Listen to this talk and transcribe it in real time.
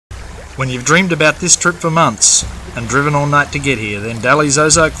When you've dreamed about this trip for months and driven all night to get here, then Daly's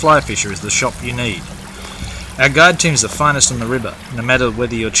Ozark Fly Fisher is the shop you need. Our guide team's the finest on the river, no matter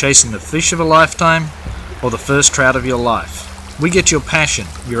whether you're chasing the fish of a lifetime or the first trout of your life. We get your passion,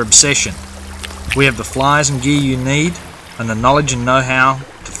 your obsession. We have the flies and gear you need and the knowledge and know-how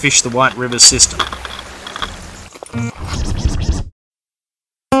to fish the White River system.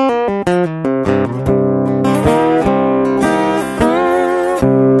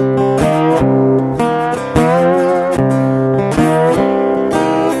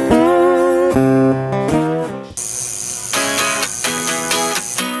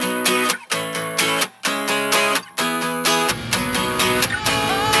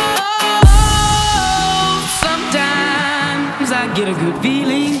 I get a good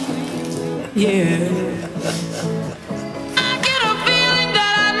feeling, yeah. I get a feeling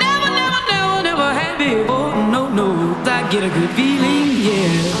that I never had before. No, I get a good feeling,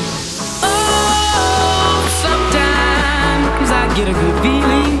 yeah. Oh, sometimes I get a good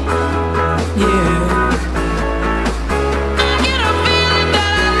feeling, yeah. I get a feeling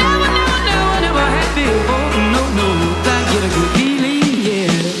that I never had before. No, I get a good feeling, yeah.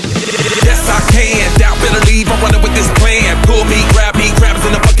 Yes, I can. Doubt better leave. I'm running with this plan. Pull me, grab me, crabs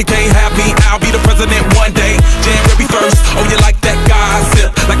in the bucket can't have me. I'll be the president one day. January 1st. Oh, you like that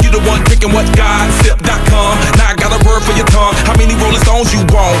gossip? Like you the one drinking what gossip.com. Now I got a word for your tongue. How many Rolling Stones you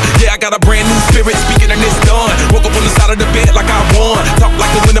want? Yeah, I got a brand new spirit speaking and it's done. Woke up on the side of the bed like I won. Talk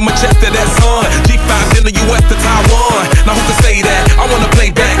like the wind in my chest to that sun. G5 in the US to Taiwan. Now who can say that? I wanna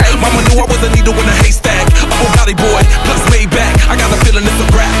play back. Mama knew I was a needle in a haystack. A Bugatti boy plus Maybach. I got a feeling it's a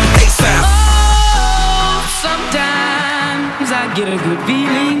rap. ASAP. Sometimes I get a good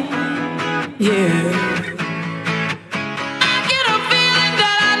feeling, yeah. I get a feeling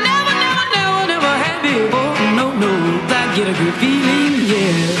that I never had before. No, I get a good feeling,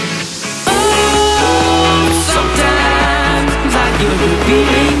 yeah. Oh, sometimes I get a good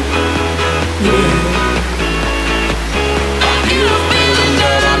feeling, yeah. I get a feeling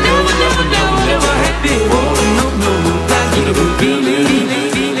that I never had before. No, I get a good feeling.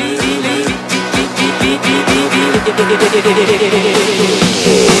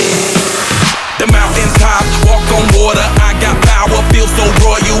 The mountaintop, walk on water, I got power, feel so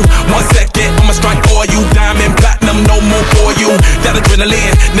royal. 1 second, I'ma strike for you. Diamond, platinum, no more for you. That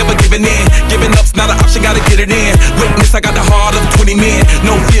adrenaline, never giving in. Giving up's not an option, gotta get it in. Witness, I got the heart of 20 men.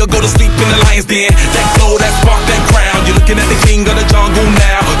 No fear, go to sleep in the lion's den. That glow, that spark, that crown. You're looking at the king of the jungle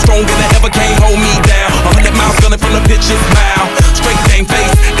now. Stronger than ever, can't hold me down. 100 miles gunning from the pitcher's mouth. Straight game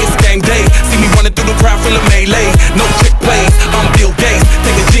face, it's game day. See me running through the crowd, feel a melee. No trick plays, I'm Bill Gates.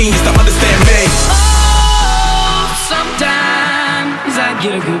 Take a genius to understand me. Oh, sometimes I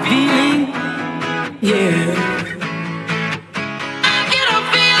get a good feeling, yeah. I get a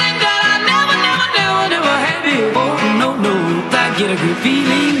feeling that I never had before. No, I get a good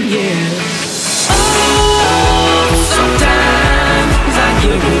feeling, yeah. Oh, sometimes I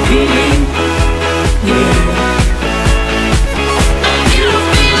get a good feeling, yeah. I get a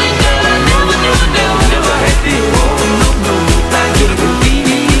feeling that I never had before. No, I get a good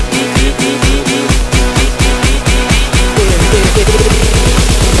feeling.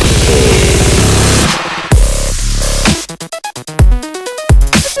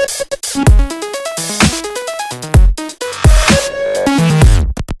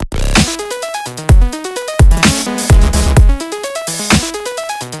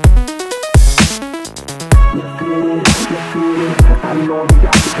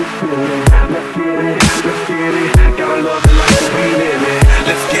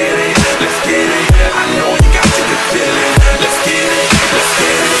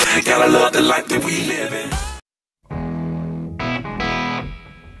 Gotta love the life that we live in.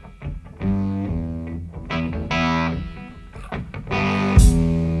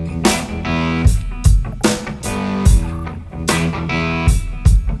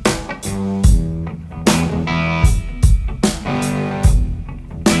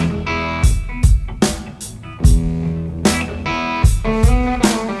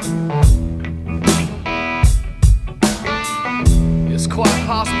 It's quite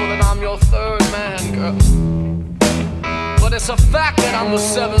possible that I'm your third man, girl. But it's a fact that I'm the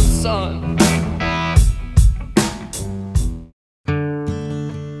seventh son.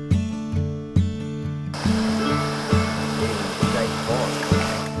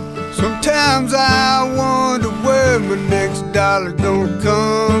 Sometimes I wonder where my next dollar gonna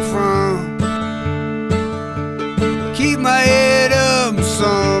come from. Keep my head up and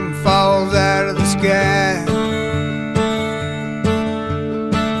something falls out of the sky.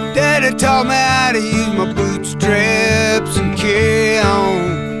 Daddy taught me how to use my bootstraps and carry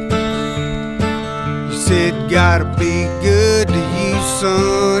on. gotta be good to you,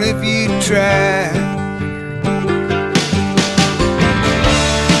 son, if you try.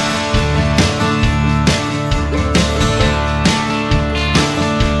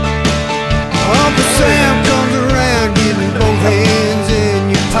 Uncle Sam comes around getting both hands in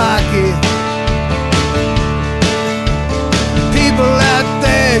your pocket. People out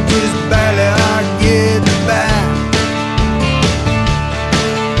there just barely are getting by.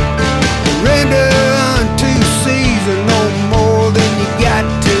 Render unto Caesar no more than you got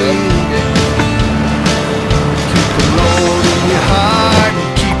to. Keep the Lord in your heart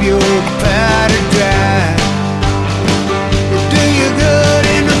and keep your powder dry. Do you good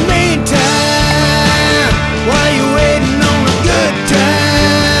in the meantime while you're waiting on a good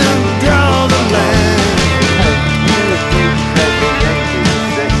time. Draw the line.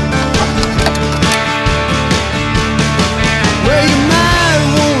 Well, you might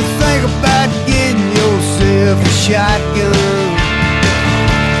want to think about getting yourself a shotgun.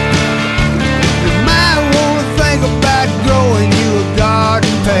 You might want to think about growing you a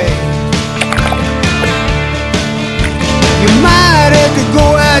garden patch. You might have to go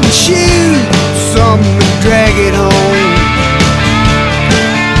out and shoot something and drag it home.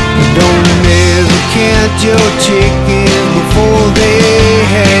 Don't ever count your chickens before they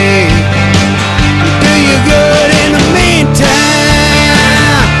hatch.